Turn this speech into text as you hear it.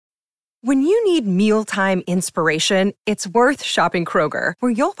When you need mealtime inspiration, it's worth shopping Kroger,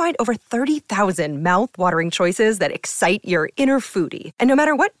 where you'll find over 30,000 mouth-watering choices that excite your inner foodie. And no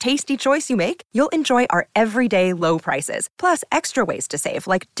matter what tasty choice you make, you'll enjoy our everyday low prices, plus extra ways to save,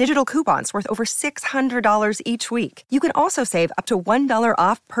 like digital coupons worth over $600 each week. You can also save up to $1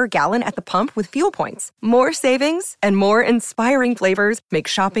 off per gallon at the pump with fuel points. More savings and more inspiring flavors make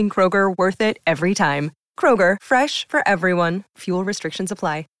shopping Kroger worth it every time. Kroger, fresh for everyone. Fuel restrictions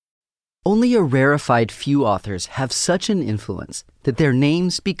apply. Only a rarefied few authors have such an influence that their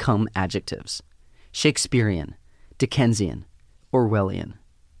names become adjectives. Shakespearean, Dickensian, Orwellian.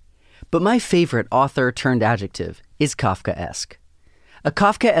 But my favorite author turned adjective is Kafkaesque. A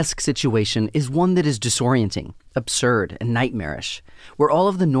Kafkaesque situation is one that is disorienting, absurd, and nightmarish, where all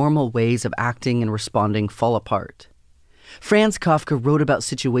of the normal ways of acting and responding fall apart. Franz Kafka wrote about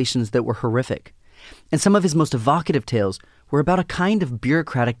situations that were horrific, and some of his most evocative tales were about a kind of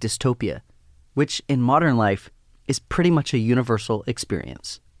bureaucratic dystopia, which in modern life is pretty much a universal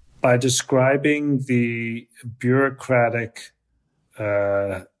experience. By describing the bureaucratic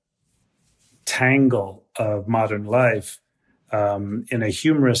tangle of modern life in a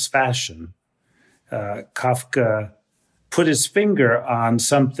humorous fashion, Kafka put his finger on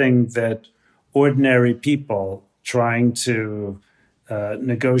something that ordinary people trying to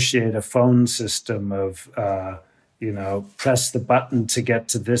negotiate a phone system of press the button to get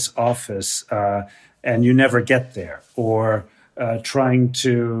to this office, and you never get there. Or trying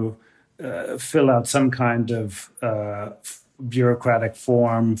to fill out some kind of bureaucratic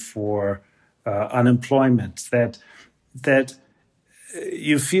form for unemployment. That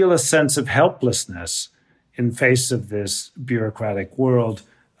you feel a sense of helplessness in face of this bureaucratic world.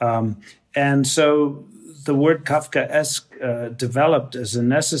 And so the word Kafkaesque developed as a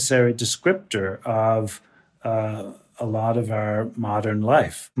necessary descriptor of a lot of our modern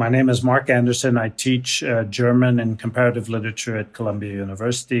life. My name is Mark Anderson. I teach German and comparative literature at Columbia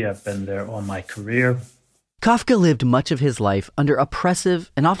University. I've been there all my career. Kafka lived much of his life under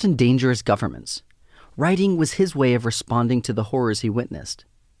oppressive and often dangerous governments. Writing was his way of responding to the horrors he witnessed.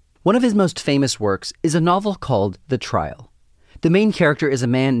 One of his most famous works is a novel called The Trial. The main character is a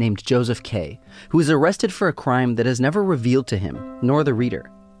man named Joseph K., who is arrested for a crime that is never revealed to him, nor the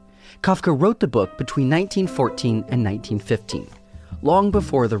reader. Kafka wrote the book between 1914 and 1915, long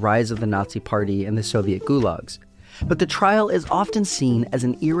before the rise of the Nazi Party and the Soviet gulags. But The Trial is often seen as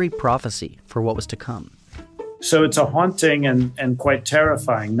an eerie prophecy for what was to come. So it's a haunting and quite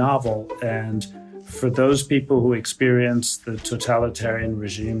terrifying novel. And for those people who experienced the totalitarian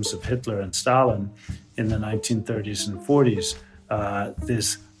regimes of Hitler and Stalin in the 1930s and 40s,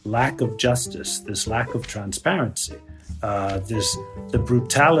 this lack of justice, this lack of transparency, the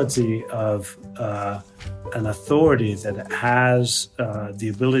brutality of an authority that has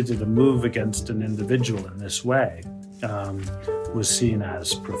the ability to move against an individual in this way was seen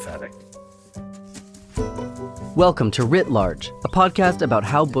as prophetic. Welcome to Writ Large, a podcast about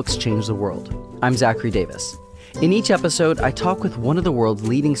how books change the world. I'm Zachary Davis. In each episode, I talk with one of the world's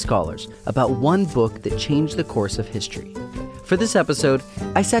leading scholars about one book that changed the course of history. For this episode,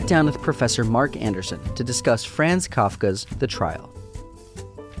 I sat down with Professor Mark Anderson to discuss Franz Kafka's The Trial.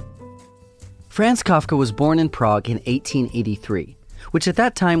 Franz Kafka was born in Prague in 1883, which at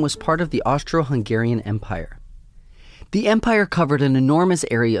that time was part of the Austro-Hungarian Empire. The empire covered an enormous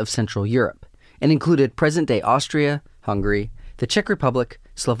area of Central Europe and included present-day Austria, Hungary, the Czech Republic,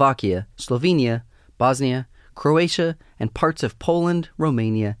 Slovakia, Slovenia, Bosnia, Croatia, and parts of Poland,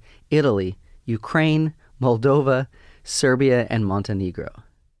 Romania, Italy, Ukraine, Moldova, Serbia, and Montenegro.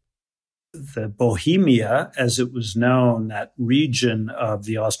 The Bohemia, as it was known, that region of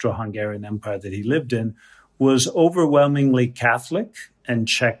the Austro-Hungarian Empire that he lived in, was overwhelmingly Catholic and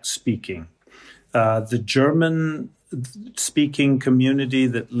Czech-speaking. The German-speaking community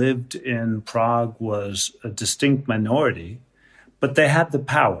that lived in Prague was a distinct minority, but they had the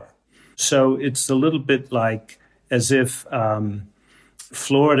power. So it's a little bit like as if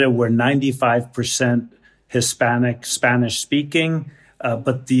Florida were 95% Hispanic, Spanish-speaking,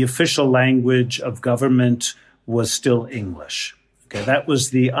 but the official language of government was still English. Okay, that was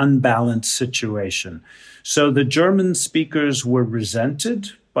the unbalanced situation. So the German speakers were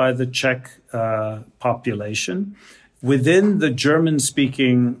resented by the Czech population. Within the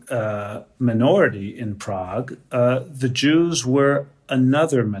German-speaking minority in Prague, the Jews were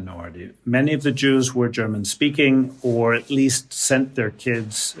another minority. Many of the Jews were German-speaking, or at least sent their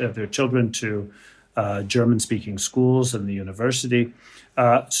kids, their children to German-speaking schools and the university.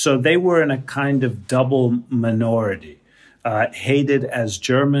 So they were in a kind of double minority, hated as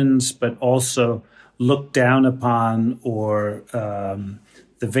Germans, but also looked down upon or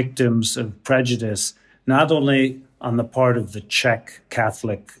the victims of prejudice, not only on the part of the Czech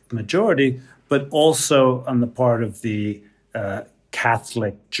Catholic majority, but also on the part of the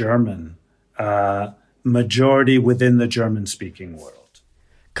Catholic German majority within the German-speaking world.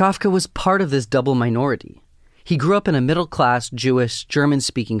 Kafka was part of this double minority. He grew up in a middle-class Jewish,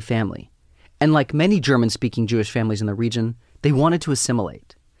 German-speaking family. And like many German-speaking Jewish families in the region, they wanted to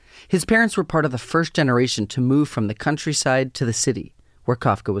assimilate. His parents were part of the first generation to move from the countryside to the city, where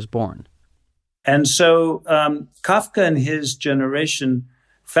Kafka was born. And so Kafka and his generation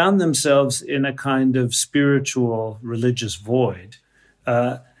found themselves in a kind of spiritual, religious void.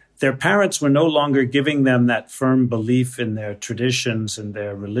 Their parents were no longer giving them that firm belief in their traditions and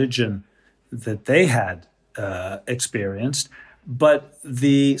their religion that they had experienced, but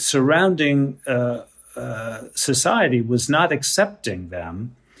the surrounding society was not accepting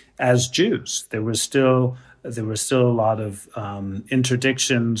them as Jews. There were still a lot of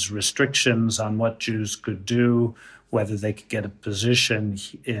interdictions, restrictions on what Jews could do, whether they could get a position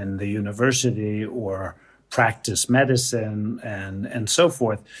in the university or practice medicine and so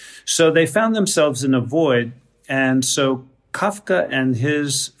forth. So they found themselves in a void. And so Kafka and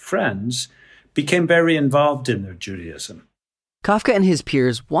his friends became very involved in their Judaism. Kafka and his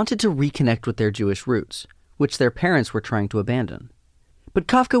peers wanted to reconnect with their Jewish roots, which their parents were trying to abandon. But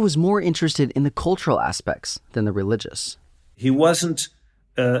Kafka was more interested in the cultural aspects than the religious. He wasn't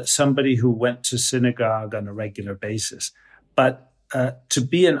somebody who went to synagogue on a regular basis. But to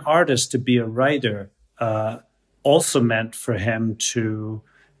be an artist, to be a writer, also meant for him to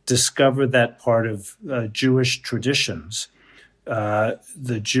discover that part of Jewish traditions,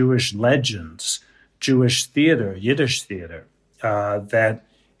 the Jewish legends, Jewish theater, Yiddish theater, that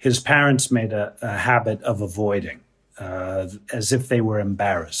his parents made a habit of avoiding, as if they were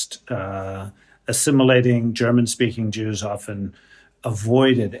embarrassed. Assimilating German-speaking Jews often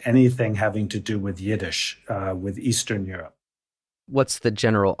avoided anything having to do with Yiddish, with Eastern Europe. What's the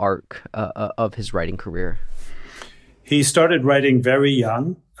general arc of his writing career? He started writing very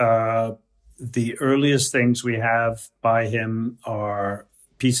young. The earliest things we have by him are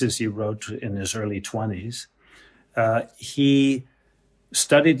pieces he wrote in his early 20s. He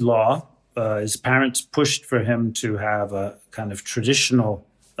studied law. His parents pushed for him to have a kind of traditional,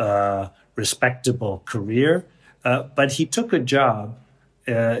 respectable career. But he took a job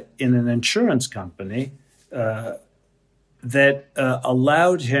in an insurance company that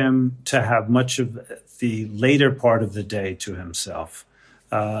allowed him to have much of the later part of the day to himself.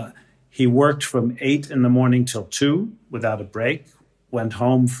 He worked from 8 in the morning till 2 without a break, went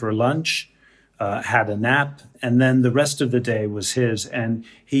home for lunch, had a nap, and then the rest of the day was his. And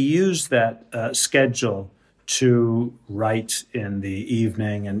he used that schedule to write in the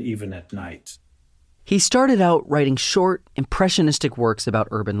evening and even at night. He started out writing short, impressionistic works about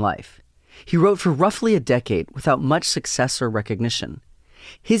urban life. He wrote for roughly a decade without much success or recognition.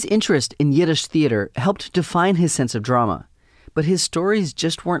 His interest in Yiddish theater helped define his sense of drama, but his stories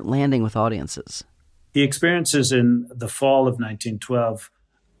just weren't landing with audiences. He experiences in the fall of 1912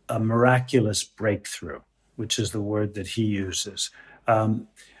 a miraculous breakthrough, which is the word that he uses.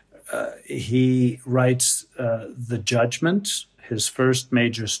 He writes The Judgment, his first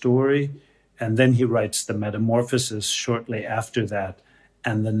major story, and then he writes The Metamorphosis shortly after that,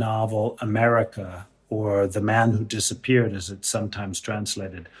 and the novel America, or The Man Who Disappeared, as it's sometimes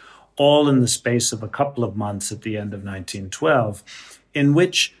translated, all in the space of a couple of months at the end of 1912, in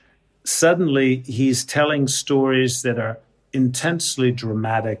which suddenly he's telling stories that are intensely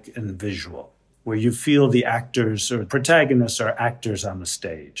dramatic and visual, where you feel the actors or protagonists are actors on the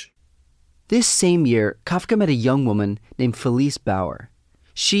stage. This same year, Kafka met a young woman named Felice Bauer.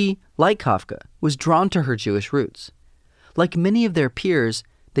 She, like Kafka, was drawn to her Jewish roots. Like many of their peers,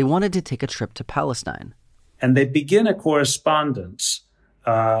 they wanted to take a trip to Palestine. And they begin a correspondence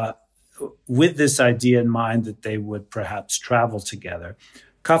with this idea in mind that they would perhaps travel together.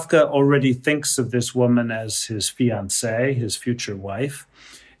 Kafka already thinks of this woman as his fiancée, his future wife.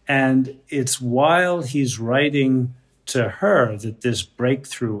 And it's while he's writing to her that this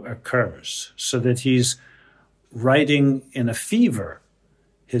breakthrough occurs, so that he's writing in a fever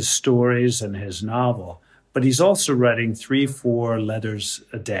his stories and his novel, but he's also writing 3-4 letters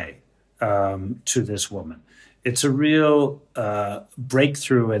a day to this woman. It's a real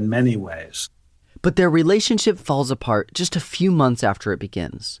breakthrough in many ways. But their relationship falls apart just a few months after it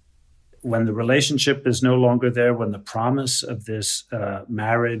begins. When the relationship is no longer there, when the promise of this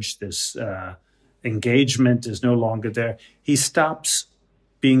marriage, this engagement is no longer there, he stops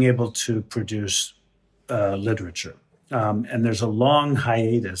being able to produce literature. And there's a long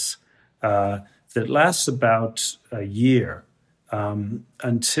hiatus that lasts about a year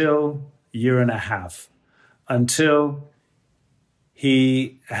until year and a half, until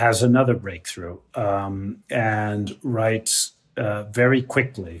he has another breakthrough and writes very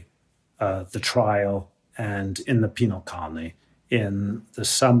quickly The Trial and In the Penal Colony in the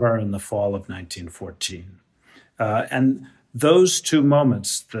summer and the fall of 1914. And those two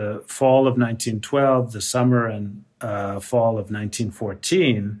moments, the fall of 1912, the summer and fall of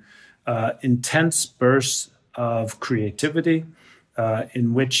 1914, intense bursts of creativity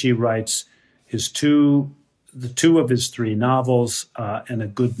in which he writes the two of his three novels and a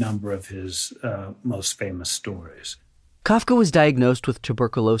good number of his most famous stories. Kafka was diagnosed with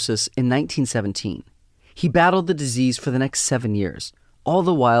tuberculosis in 1917. He battled the disease for the next 7 years, all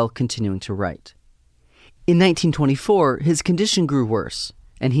the while continuing to write. In 1924, his condition grew worse,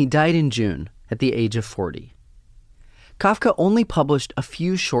 and he died in June at the age of 40. Kafka only published a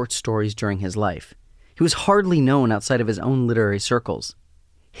few short stories during his life. He was hardly known outside of his own literary circles.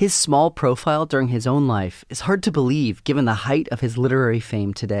 His small profile during his own life is hard to believe given the height of his literary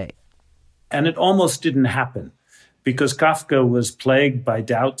fame today. And it almost didn't happen because Kafka was plagued by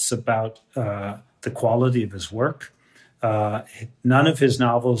doubts about the quality of his work. None of his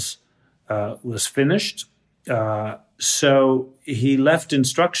novels was finished. So he left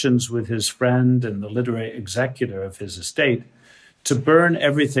instructions with his friend and the literary executor of his estate to burn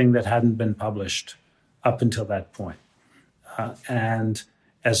everything that hadn't been published up until that point. And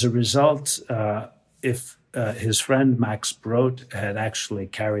as a result, if his friend Max Brod had actually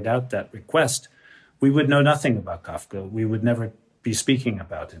carried out that request, we would know nothing about Kafka. We would never be speaking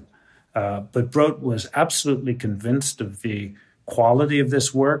about him. But Brod was absolutely convinced of the quality of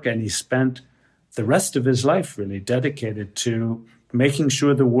this work, and he spent the rest of his life really dedicated to making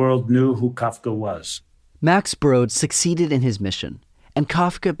sure the world knew who Kafka was. Max Brod succeeded in his mission, and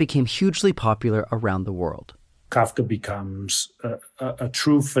Kafka became hugely popular around the world. Kafka becomes a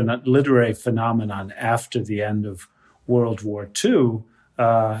true literary phenomenon after the end of World War II.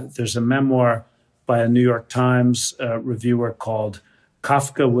 There's a memoir by a New York Times reviewer called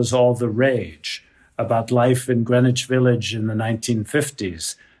Kafka Was All the Rage, about life in Greenwich Village in the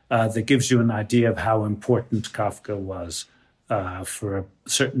 1950s, that gives you an idea of how important Kafka was for a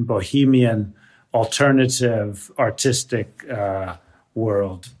certain bohemian, alternative, artistic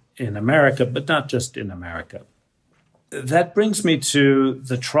world in America, but not just in America. That brings me to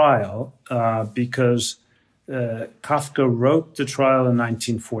The Trial, because Kafka wrote The Trial in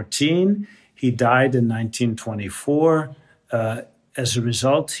 1914. He died in 1924. As a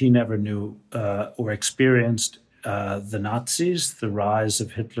result, he never knew or experienced the Nazis, the rise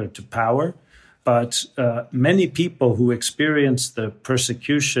of Hitler to power. But many people who experienced the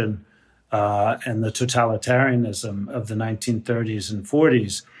persecution and the totalitarianism of the 1930s and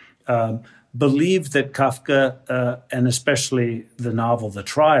 40s believed that Kafka, and especially the novel The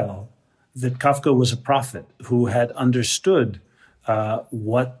Trial, that Kafka was a prophet who had understood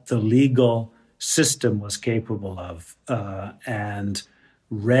what the legal system was capable of, and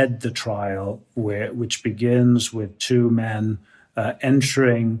read The Trial, which begins with two men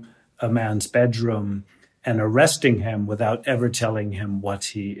entering a man's bedroom and arresting him without ever telling him what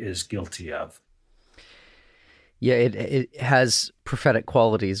he is guilty of. Yeah, it has prophetic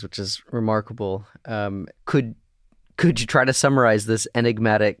qualities, which is remarkable. Could you try to summarize this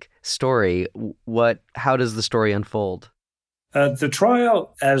enigmatic story? How does the story unfold? The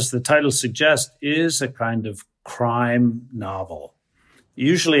Trial, as the title suggests, is a kind of crime novel.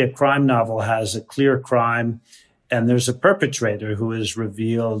 Usually a crime novel has a clear crime, and there's a perpetrator who is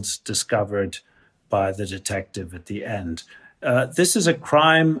revealed, discovered by the detective at the end. This is a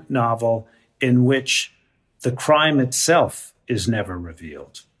crime novel in which the crime itself is never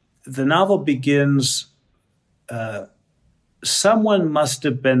revealed. The novel begins, someone must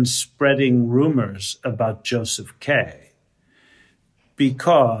have been spreading rumors about Joseph K.,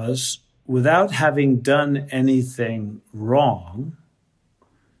 because without having done anything wrong,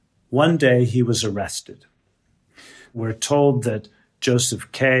 one day he was arrested. We're told that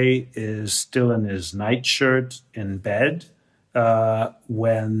Joseph K. is still in his nightshirt in bed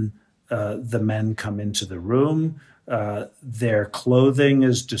when the men come into the room. Their clothing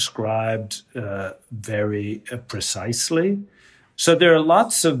is described very precisely. So there are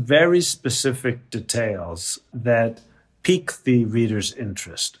lots of very specific details that pique the reader's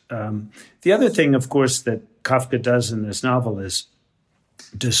interest. The other thing, of course, that Kafka does in this novel is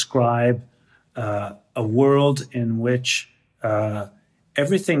describe a world in which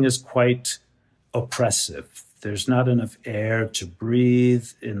everything is quite oppressive. There's not enough air to breathe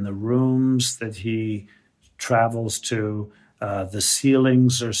in the rooms that he travels to. The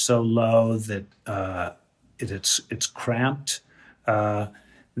ceilings are so low that it's cramped.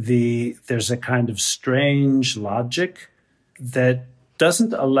 There's a kind of strange logic that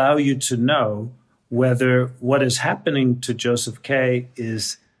doesn't allow you to know whether what is happening to Joseph K.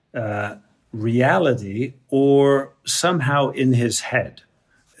 is reality or somehow in his head.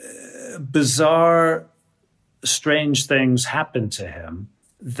 Bizarre, strange things happen to him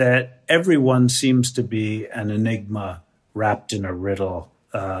that everyone seems to be an enigma wrapped in a riddle,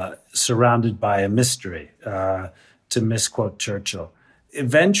 surrounded by a mystery, to misquote Churchill.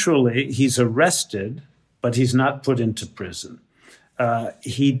 Eventually, he's arrested, but he's not put into prison.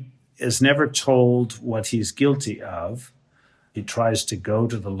 He is never told what he's guilty of. He tries to go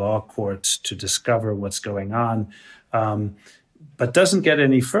to the law courts to discover what's going on, but doesn't get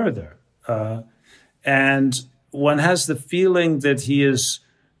any further. And one has the feeling that he is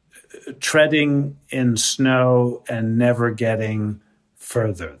treading in snow and never getting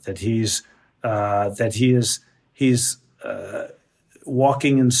further, that he's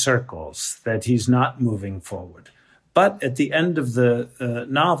walking in circles, that he's not moving forward. But at the end of the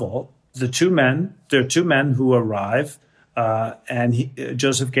novel, there are two men who arrive, and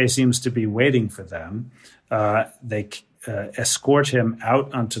Joseph K. seems to be waiting for them. They escort him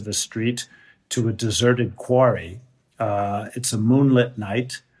out onto the street to a deserted quarry. It's a moonlit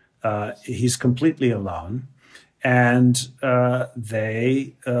night. He's completely alone. And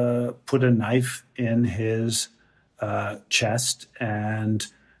they put a knife in his chest, and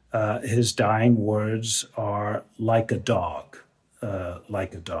his dying words are, like a dog,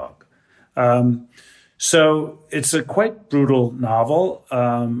 like a dog. So it's a quite brutal novel,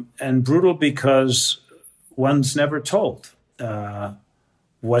 and brutal because one's never told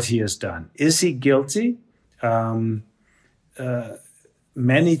what he has done. Is he guilty?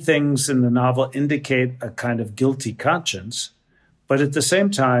 Many things in the novel indicate a kind of guilty conscience, but at the same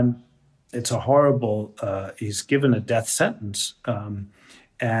time, it's a horrible, he's given a death sentence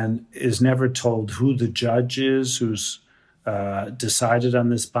and is never told who the judge is, who's decided on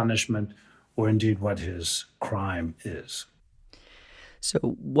this punishment, or indeed what his crime is. So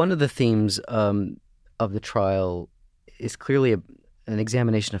one of the themes of the trial is clearly an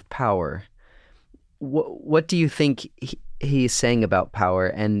examination of power. What do you think he is saying about power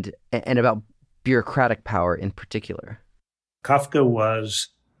and about bureaucratic power in particular? Kafka was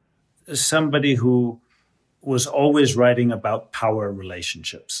somebody who was always writing about power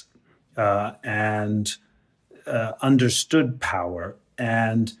relationships and understood power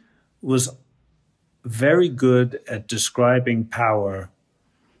and was very good at describing power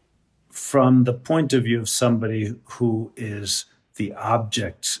from the point of view of somebody who is the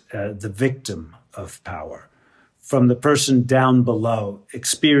object, the victim of power, from the person down below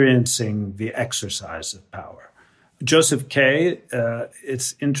experiencing the exercise of power. Joseph K.,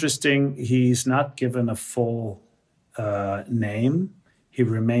 it's interesting, he's not given a full name. He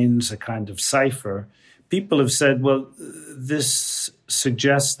remains a kind of cipher. People have said, well, this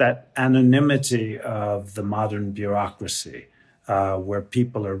suggests that anonymity of the modern bureaucracy, where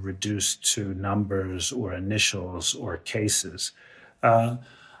people are reduced to numbers or initials or cases. And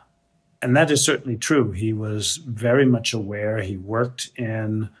that is certainly true. He was very much aware. He worked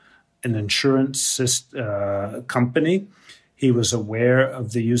in an insurance company. He was aware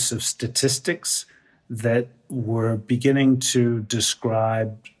of the use of statistics that were beginning to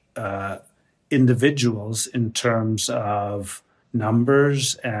describe individuals in terms of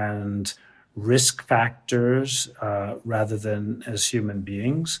numbers and risk factors rather than as human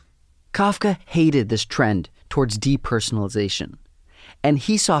beings. Kafka hated this trend towards depersonalization, and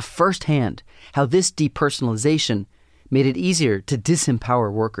he saw firsthand how this depersonalization made it easier to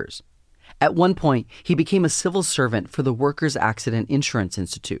disempower workers. At one point, he became a civil servant for the Workers' Accident Insurance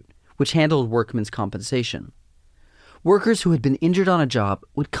Institute, which handled workmen's compensation. Workers who had been injured on a job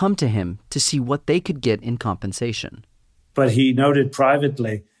would come to him to see what they could get in compensation. But he noted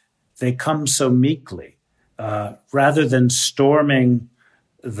privately, they come so meekly. Rather than storming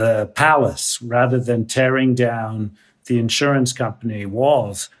the palace, rather than tearing down the insurance company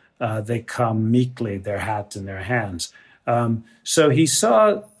walls, they come meekly, their hat in their hands. So he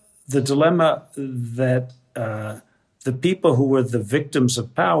saw the dilemma that the people who were the victims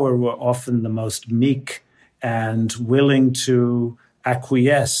of power were often the most meek and willing to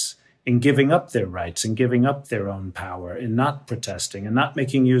acquiesce in giving up their rights and giving up their own power, in not protesting and not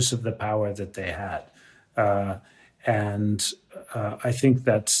making use of the power that they had. And I think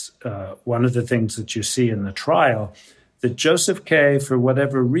that's one of the things that you see in the trial, that Joseph K., for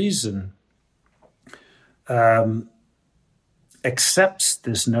whatever reason, accepts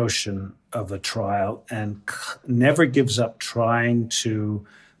this notion of a trial and never gives up trying to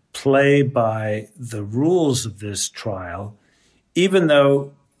play by the rules of this trial even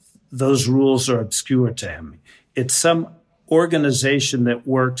though those rules are obscure to him. It's some organization that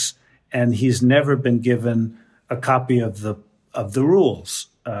works, and he's never been given a copy of the rules.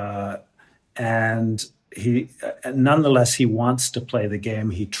 And nonetheless, he wants to play the game.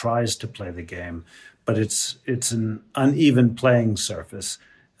 He tries to play the game, but it's an uneven playing surface,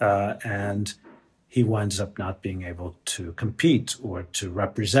 and he winds up not being able to compete or to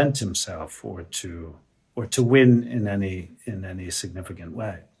represent himself or to win in any significant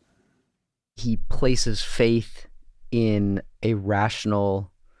way. He places faith in a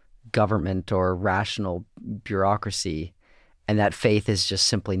rational government or rational bureaucracy, and that faith is just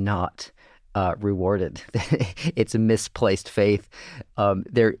simply not rewarded. It's a misplaced faith.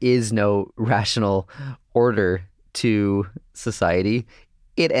 There is no rational order to society.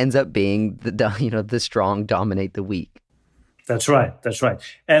 It ends up being the strong dominate the weak. That's right.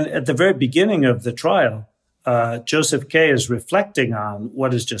 And at the very beginning of the trial, Joseph K. is reflecting on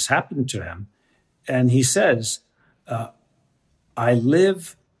what has just happened to him. And he says, I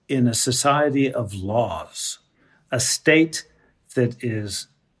live in a society of laws, a state that is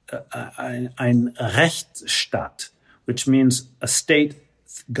ein Rechtsstaat, which means a state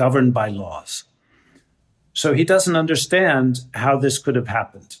governed by laws. So he doesn't understand how this could have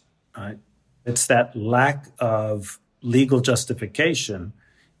happened. Right? It's that lack of legal justification,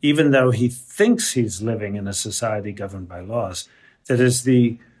 even though he thinks he's living in a society governed by laws, that is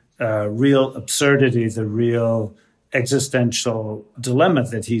the real absurdity, the real existential dilemma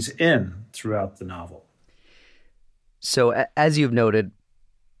that he's in throughout the novel. So as you've noted,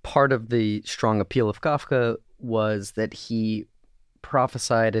 part of the strong appeal of Kafka was that he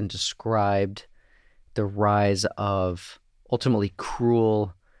prophesied and described the rise of ultimately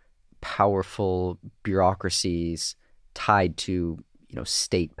cruel, powerful bureaucracies tied to,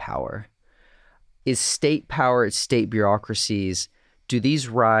 state power. Is state power, state bureaucracies, do these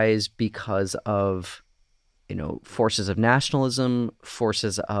rise because of, forces of nationalism,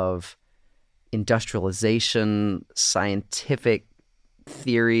 forces of industrialization, scientific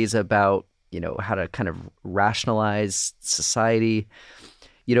theories about, how to kind of rationalize society?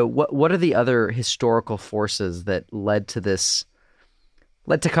 What are the other historical forces that led to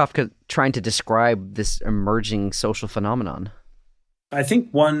Kafka trying to describe this emerging social phenomenon? I think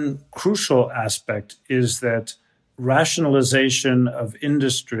one crucial aspect is that rationalization of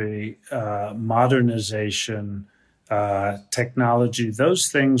industry, modernization, technology, those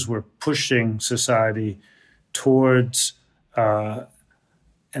things were pushing society towards an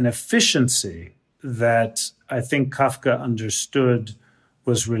efficiency that I think Kafka understood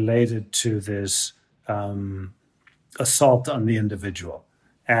was related to this assault on the individual.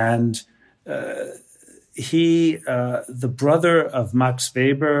 And the brother of Max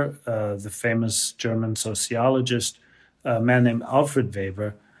Weber, the famous German sociologist, a man named Alfred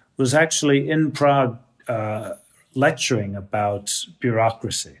Weber, was actually in Prague lecturing about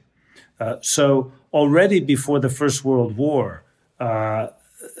bureaucracy. So already before the First World War,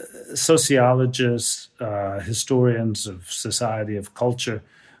 sociologists, historians of society, of culture,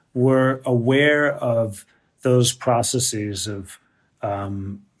 were aware of those processes of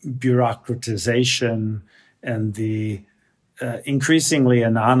bureaucratization and the increasingly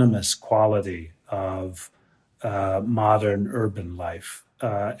anonymous quality of modern urban life.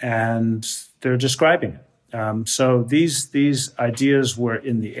 And they're describing it. So these ideas were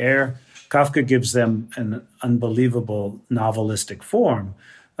in the air. Kafka gives them an unbelievable novelistic form,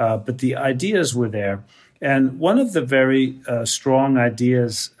 but the ideas were there. And one of the very strong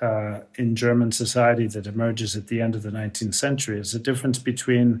ideas in German society that emerges at the end of the 19th century is the difference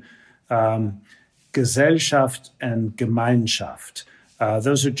between Gesellschaft and Gemeinschaft.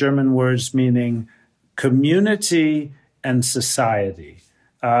 Those are German words meaning community and society.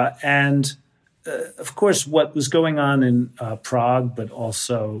 Of course, what was going on in Prague, but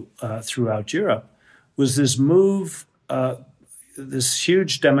also throughout Europe, was this move, this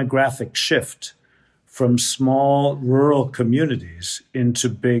huge demographic shift from small rural communities into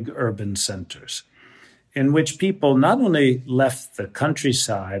big urban centers, in which people not only left the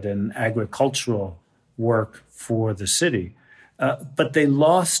countryside and agricultural work for the city, but they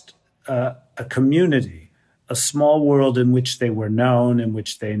lost a community, a small world in which they were known, in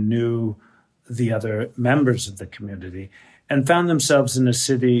which they knew the other members of the community, and found themselves in a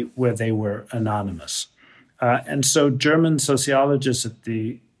city where they were anonymous. And so German sociologists of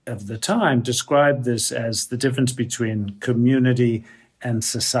the time described this as the difference between community and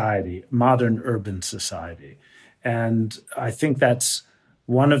society, modern urban society. And I think that's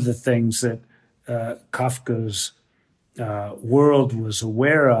one of the things that Kafka's world was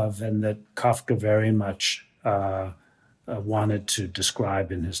aware of, and that Kafka very much wanted to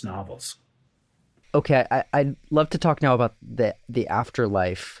describe in his novels. Okay, I'd love to talk now about the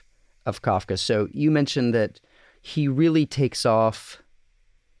afterlife of Kafka. So you mentioned that he really takes off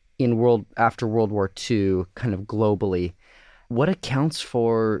after World War II, kind of globally. What accounts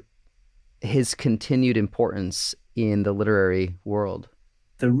for his continued importance in the literary world?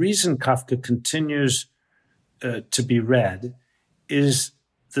 The reason Kafka continues to be read is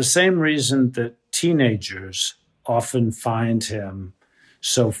the same reason that teenagers often find him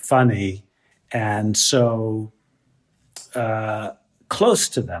so funny and so close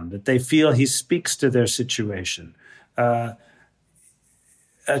to them, that they feel he speaks to their situation. A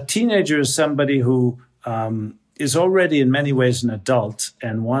teenager is somebody who is already in many ways an adult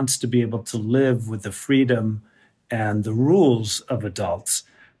and wants to be able to live with the freedom and the rules of adults,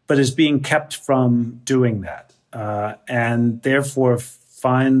 but is being kept from doing that, and therefore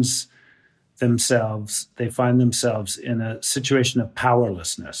find themselves in a situation of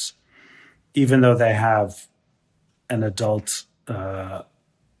powerlessness, even though they have an adult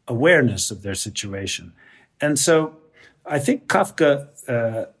awareness of their situation. And so I think Kafka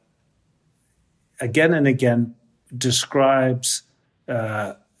again and again describes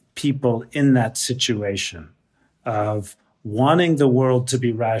people in that situation of wanting the world to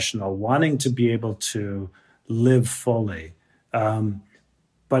be rational, wanting to be able to live fully.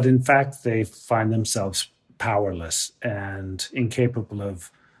 But in fact, they find themselves powerless and incapable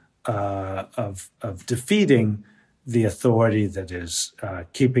of defeating the authority that is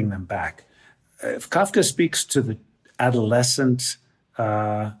keeping them back. If Kafka speaks to the adolescent,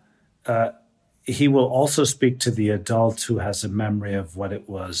 he will also speak to the adult who has a memory of what it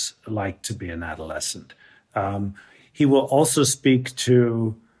was like to be an adolescent. He will also speak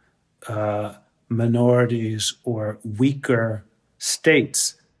to minorities or weaker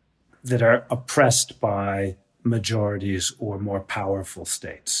states that are oppressed by majorities or more powerful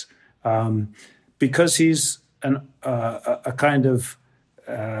states. Because he's a kind of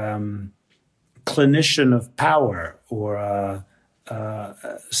clinician of power, or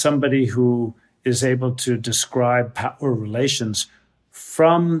somebody who is able to describe power relations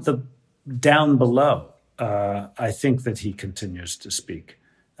from the down below. I think that he continues to speak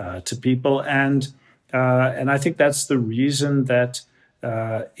to people, and I think that's the reason that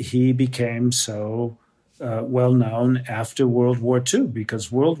he became so well known after World War II,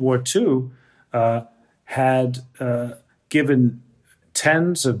 because World War II had given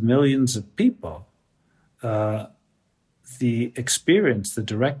tens of millions of people the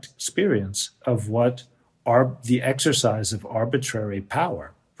direct experience of what the exercise of arbitrary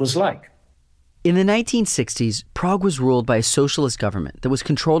power was like. In the 1960s, Prague was ruled by a socialist government that was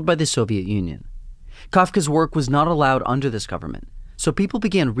controlled by the Soviet Union. Kafka's work was not allowed under this government, so people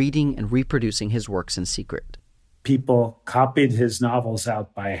began reading and reproducing his works in secret. People copied his novels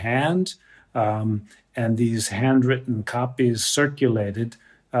out by hand, and these handwritten copies circulated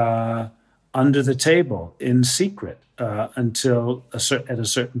under the table in secret until at a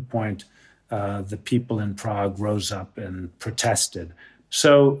certain point the people in Prague rose up and protested.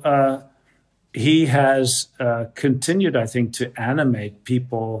 So he has continued, I think, to animate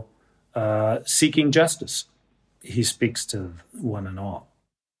people seeking justice. He speaks to one and all.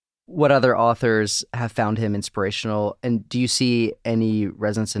 What other authors have found him inspirational, and do you see any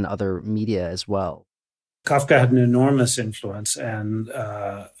resonance in other media as well? Kafka had an enormous influence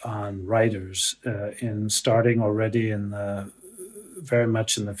on writers starting already very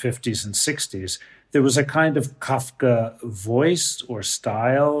much in the 50s and 60s. There was a kind of Kafka voice or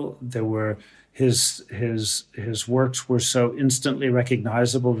style. There were his works were so instantly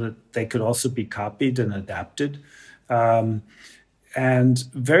recognizable that they could also be copied and adapted. And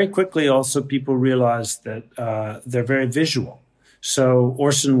very quickly also people realized that they're very visual. So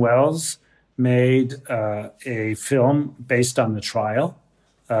Orson Welles made a film based on the trial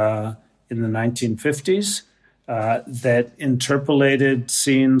in the 1950s that interpolated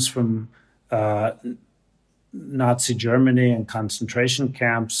scenes from Nazi Germany and concentration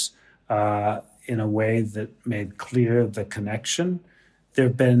camps in a way that made clear the connection. There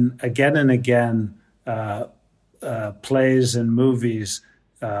have been again and again plays and movies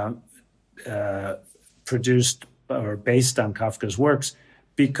produced or based on Kafka's works,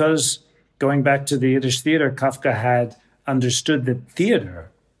 because going back to the Yiddish theater, Kafka had understood that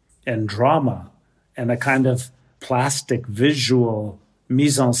theater and drama and a kind of plastic visual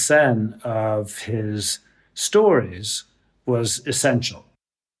mise en scène of his stories was essential.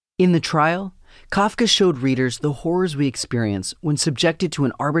 In the trial, Kafka showed readers the horrors we experience when subjected to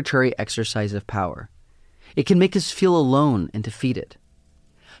an arbitrary exercise of power. It can make us feel alone and defeated.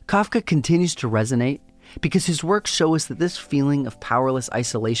 Kafka continues to resonate because his work shows us that this feeling of powerless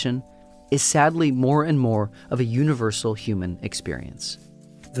isolation is sadly more and more of a universal human experience.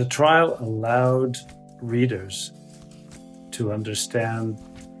 The trial allowed readers to understand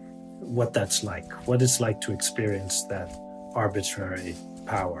what that's like, what it's like to experience that arbitrary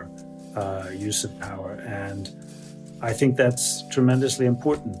power, use of power. And I think that's tremendously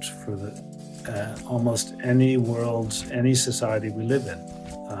important for almost any world, any society we live in,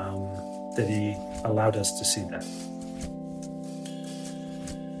 that he allowed us to see that.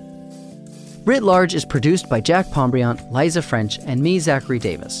 Writ Large is produced by Jack Pombriant, Liza French, and me, Zachary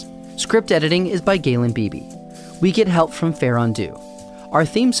Davis. Script editing is by Galen Beebe. We get help from Farron Du. Our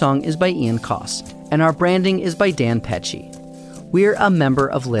theme song is by Ian Koss, and our branding is by Dan Pecci. We're a member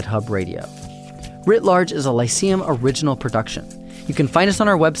of LitHub Radio. Writ Large is a Lyceum original production. You can find us on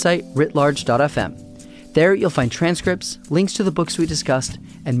our website, writlarge.fm. There you'll find transcripts, links to the books we discussed,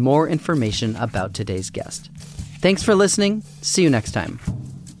 and more information about today's guest. Thanks for listening. See you next time.